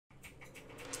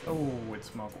Oh,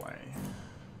 it's MegaM0gwai.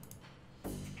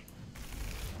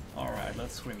 Alright,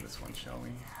 let's win this one, shall we?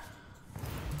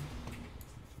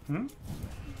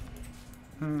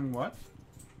 What?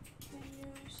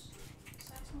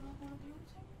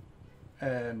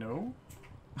 No.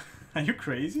 Are you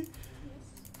crazy?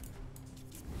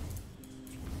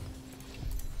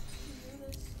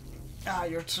 Ah,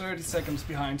 you're 30 seconds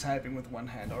behind typing with one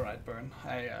hand. Alright, Burn.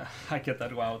 I get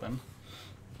that wow then.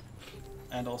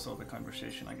 And also the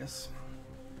conversation, I guess.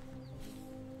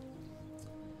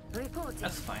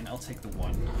 That's fine, I'll take the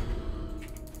one.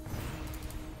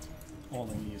 All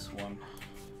I need is one.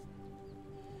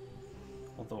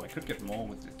 Although I could get more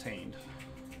with Detained.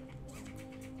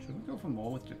 Should we go for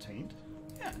more with Detained?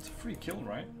 Yeah, it's a free kill,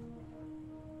 right?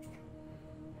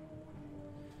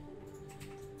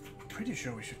 Pretty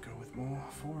sure we should go with more,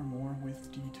 4 more with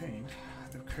Detained.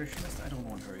 The Recursionist, I don't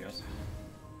want her yet.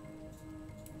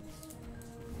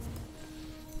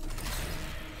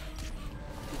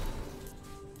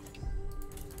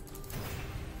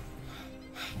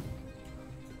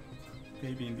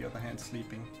 Baby, in the other hand,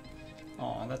 sleeping.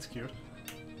 Aw, that's cute.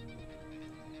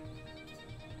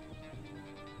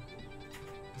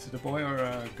 Is it a boy or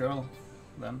a girl,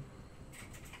 then?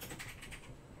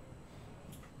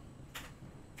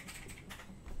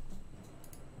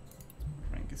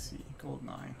 Rank is C, gold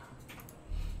 9.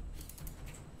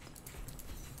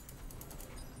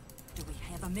 Do we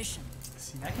have a mission?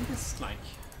 See, I can just, like...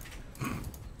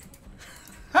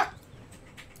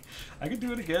 I can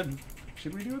do it again.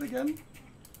 Should we do it again?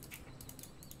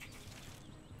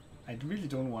 I really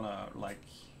don't want to, like,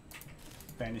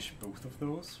 banish both of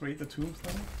those, raid the tombs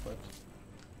then, but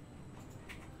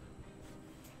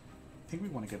I think we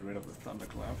want to get rid of the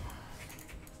Thunderclap.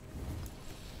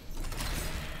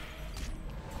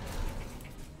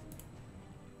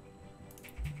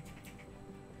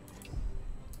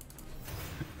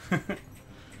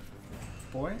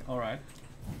 Boy, alright.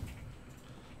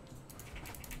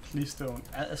 Please don't.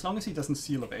 As long as he doesn't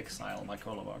Seal of Exile my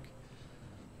Kolobok.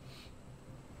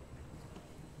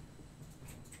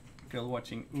 Girl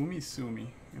watching Umi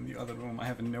Sumi in the other room. I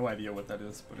have no idea what that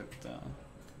is, but it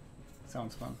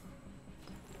sounds fun.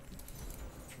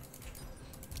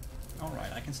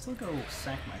 Alright, I can still go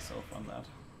sack myself on that.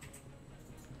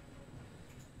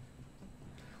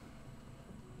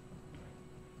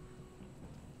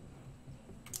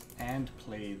 And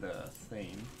play the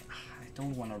Thane. I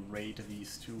don't want to raid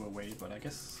these two away, but I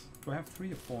guess... Do I have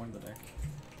 3 or 4 in the deck?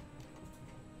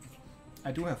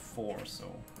 I do have 4, so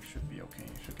it should be okay.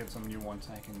 Should get some new ones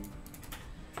I can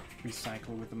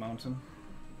recycle with the mountain.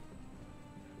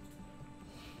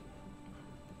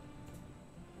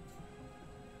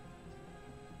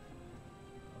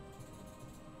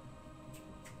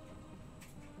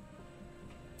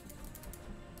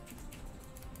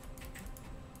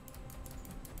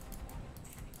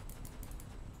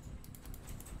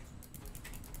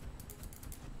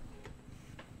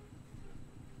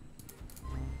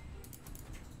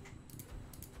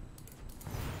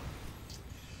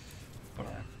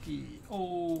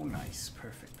 Oh, nice.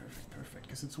 Perfect, perfect, perfect.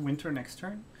 Because it's winter next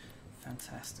turn.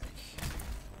 Fantastic.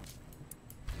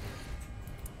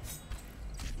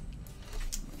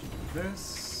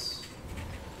 This.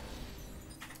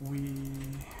 We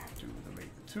do the Raid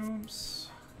the Tombs.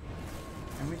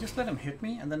 And we just let him hit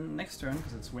me, and then next turn,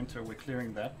 because it's winter, we're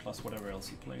clearing that, plus whatever else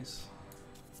he plays.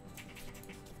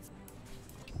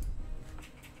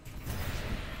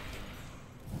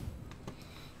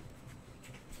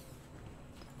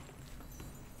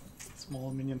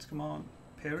 Small minions, come on.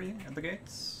 Parry at the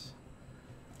gates.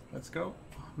 Let's go.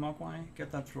 MegaM0gwai,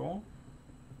 get that draw.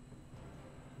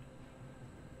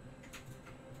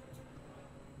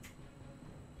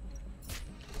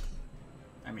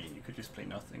 I mean, you could just play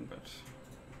nothing, but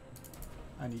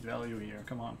I need value here,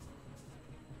 come on.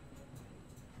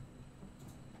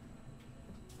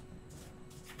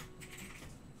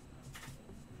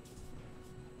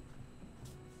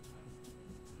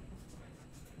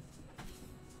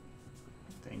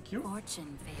 Thank you.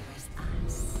 Fortune favors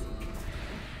us.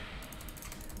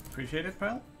 Appreciate it,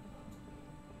 pal.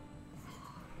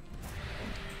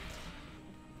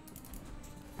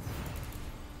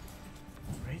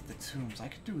 Raid the Tombs. I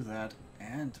could do that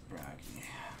and Bragi.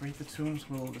 Raid the Tombs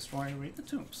will destroy Raid the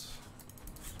Tombs.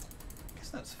 Guess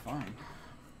that's fine.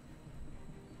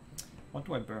 What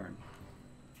do I burn?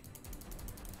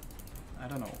 I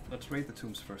don't know. Let's raid the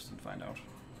Tombs first and find out.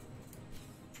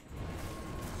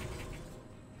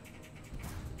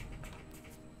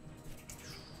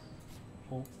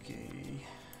 Okay.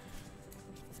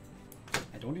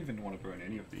 I don't even want to burn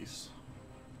any of these.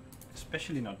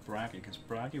 Especially not Bragi, because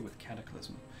Bragi with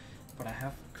Cataclysm. But I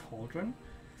have Cauldron,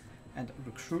 and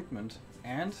recruitment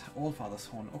and Allfather's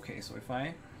Horn. Okay, so if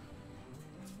I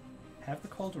have the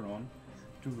Cauldron on,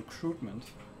 do recruitment,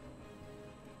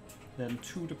 then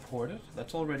 2 deported,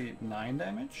 that's already 9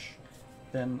 damage.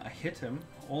 Then I hit him,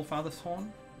 Allfather's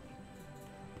Horn,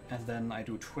 and then I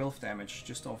do 12 damage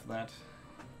just off that.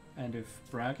 And if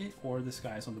Bragi or this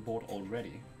guy is on the board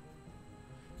already,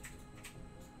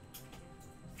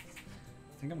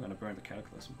 I think I'm gonna burn the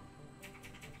Cataclysm.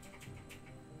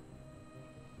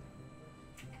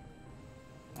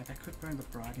 Like, I could burn the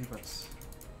Bragi, but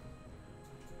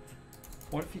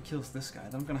what if he kills this guy?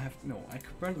 Then I'm gonna have... No, I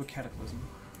could burn the Cataclysm.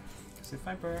 Because if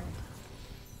I burn...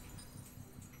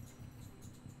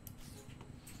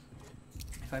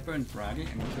 If I burn Bragi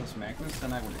and he kills Magnus,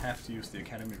 then I would have to use the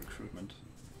Academy recruitment.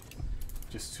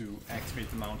 Just to activate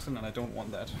the mountain, and I don't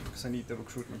want that, because I need the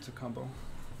recruitment to combo.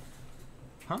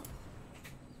 Huh?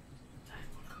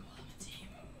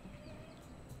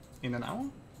 In an hour?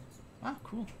 Ah,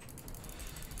 cool.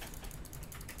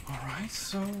 Alright,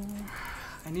 so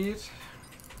I need...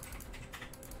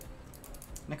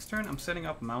 Next turn I'm setting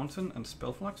up Mountain and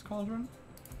Spellflux Cauldron.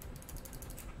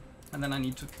 And then I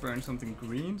need to burn something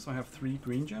green, so I have 3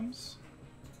 green gems.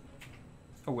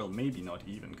 Oh well, maybe not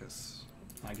even, because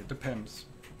like it depends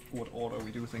what order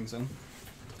we do things in.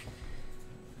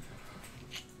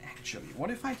 Actually,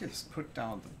 what if I just put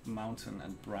down the Mountain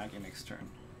and Bragi next turn?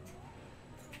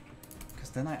 Because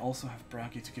then I also have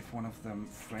Bragi to give one of them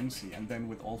Frenzy, and then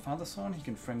with Allfather's Horn he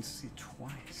can Frenzy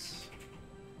twice.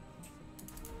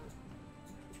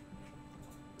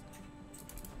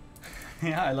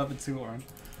 Yeah, I love it too, Oren.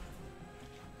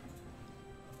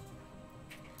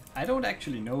 I don't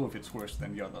actually know if it's worse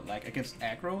than the other. Like, against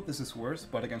aggro, this is worse,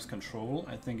 but against control,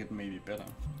 I think it may be better.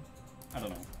 I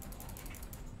don't know.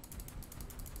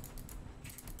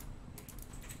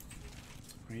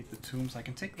 Read the tombs. I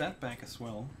can take that back as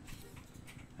well.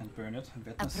 And burn it.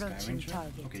 Vetna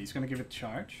Skyranger. Okay, he's gonna give it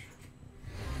charge.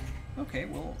 Okay,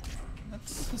 well,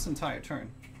 that's his entire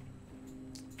turn.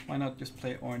 Why not just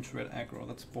play orange-red aggro?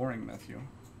 That's boring, Matthew.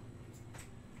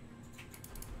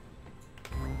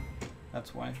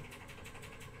 That's why.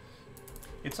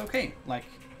 It's okay. Like,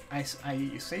 I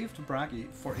saved Bragi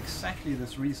for exactly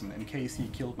this reason, in case he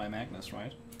killed my Magnus,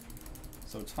 right?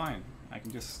 So it's fine. I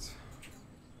can just...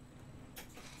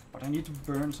 But I need to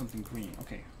burn something green.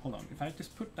 Okay, hold on. If I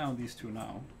just put down these 2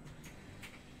 now,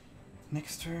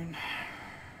 next turn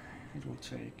it will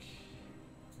take...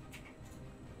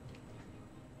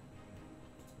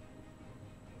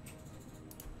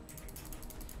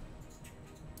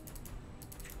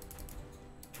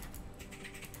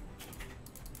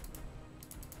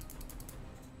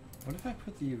 What if I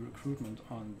put the recruitment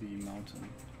on the mountain?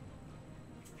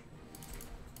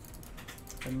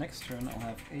 Then next turn I'll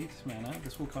have 8 mana.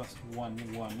 This will cost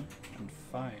 1, 1, and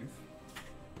 5.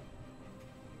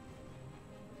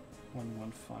 1,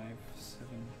 1, 5, 7.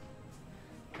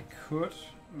 I could,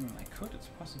 it's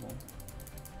possible.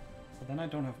 But then I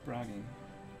don't have Bragi.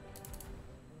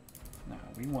 No,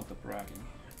 we want the Bragi.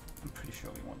 I'm pretty sure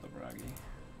we want the Bragi.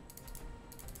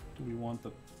 Do we want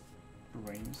the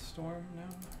Brainstorm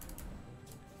now?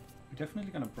 We're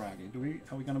definitely gonna Bragi.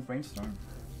 Are we gonna Brainstorm?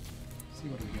 See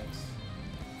what we get.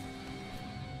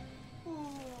 Oh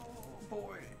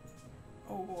boy.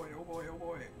 Oh boy, oh boy, oh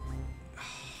boy.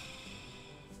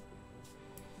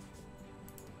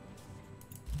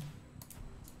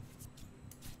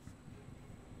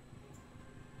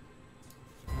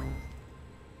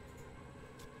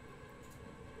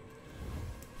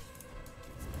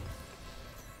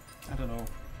 I don't know.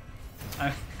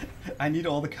 I need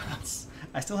all the cards.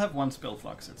 I still have 1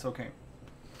 Spellflux, it's okay.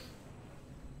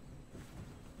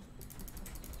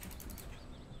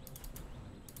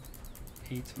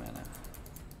 Eight mana.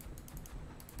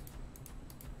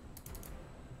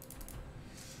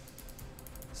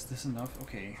 Is this enough?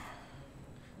 Okay.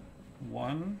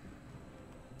 1,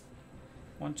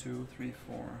 2, 3,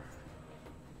 4,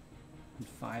 and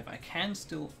 5. I can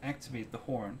still activate the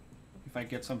horn if I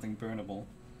get something burnable.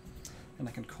 And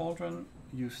I can Cauldron,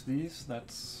 use these,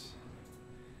 that's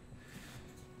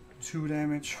 2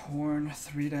 damage, horn,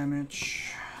 3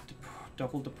 damage,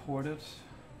 double deported,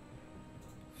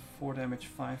 4 damage,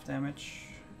 5 damage.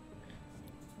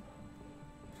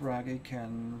 Bragi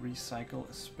can recycle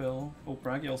a spell. Oh,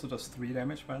 Bragi also does 3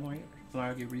 damage, by the way.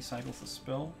 Bragi recycles a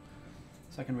spell.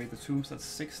 So I can raid the tombs, that's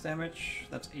 6 damage,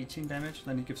 that's 18 damage.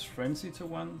 Then he gives Frenzy to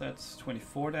 1, that's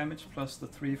 24 damage, plus the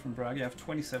 3 from Bragi. I have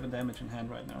 27 damage in hand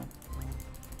right now.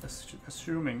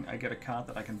 Assuming I get a card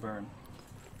that I can burn.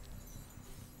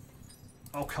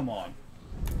 Oh, come on.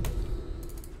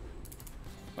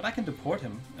 But I can deport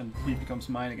him, and he becomes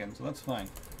mine again, so that's fine.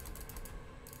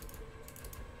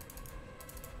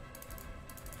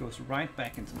 goes right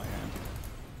back into my hand.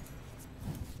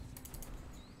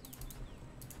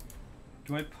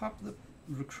 Do I pop the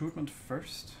recruitment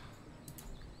first?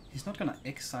 He's not gonna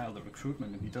exile the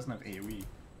recruitment if he doesn't have AoE.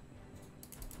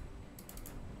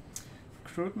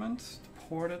 Recruitment,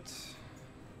 deport it,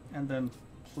 and then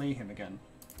play him again.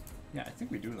 Yeah, I think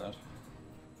we do that.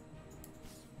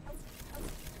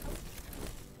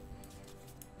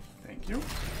 Thank you.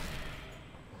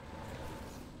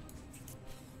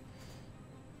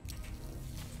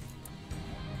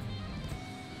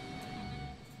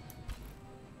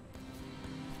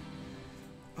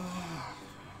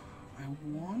 I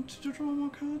want to draw more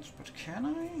cards, but can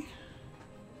I?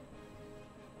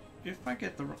 If I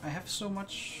get the... I have so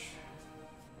much...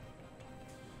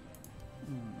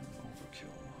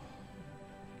 overkill.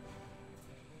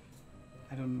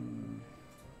 I don't...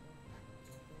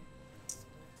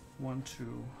 1,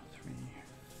 2, 3...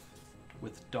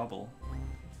 With double.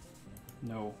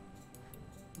 No.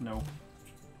 No.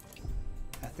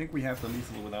 I think we have the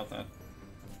lethal without that.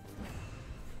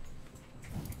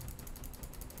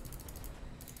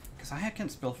 Because I can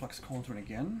Spellflux Cauldron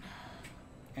again.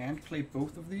 And play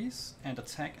both of these, and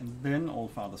attack, and then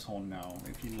Allfather's Horn now,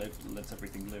 if he lets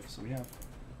everything live. So we have...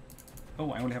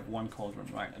 Oh, I only have one Cauldron.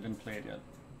 Right, I didn't play it yet.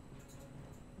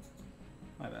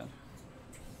 My bad.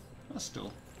 But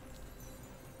still.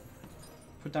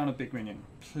 Put down a big minion.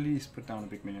 Please put down a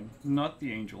big minion. Not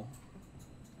the Angel.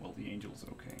 Well, the Angel's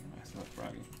okay. I still have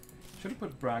Bragi. Should have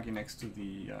put Bragi next to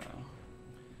the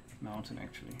mountain,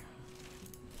 actually.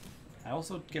 I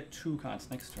also get 2 cards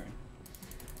next turn.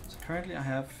 So currently I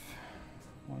have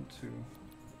 1, 2,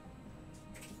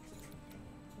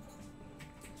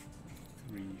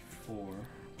 3, 4,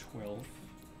 12,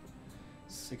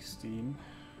 16,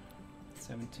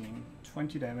 17,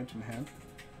 20 damage in hand.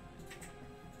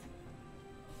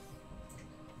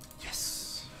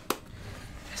 Yes!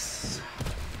 Yes!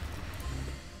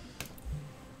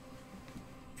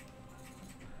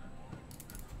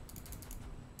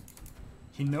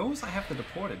 He knows I have the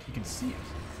deported, he can see it.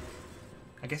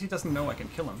 I guess he doesn't know I can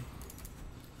kill him.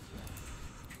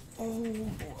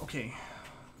 Oh, okay.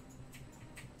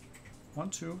 1,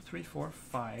 2, 3, 4,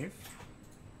 5.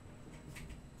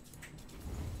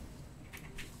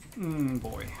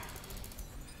 Boy.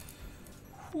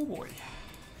 Oh boy.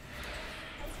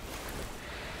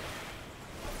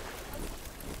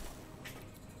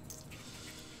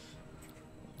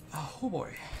 Oh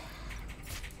boy.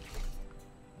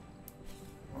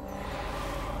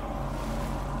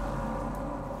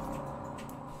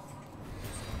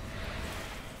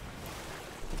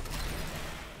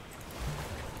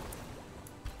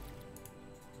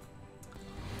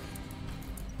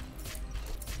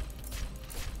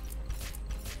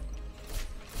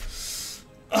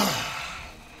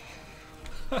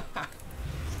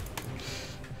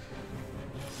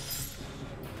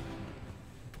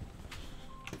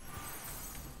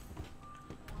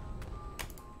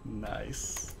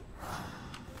 Nice.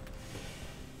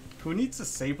 Who needs a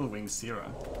Sable Wing Sierra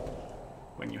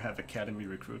when you have Academy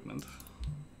recruitment?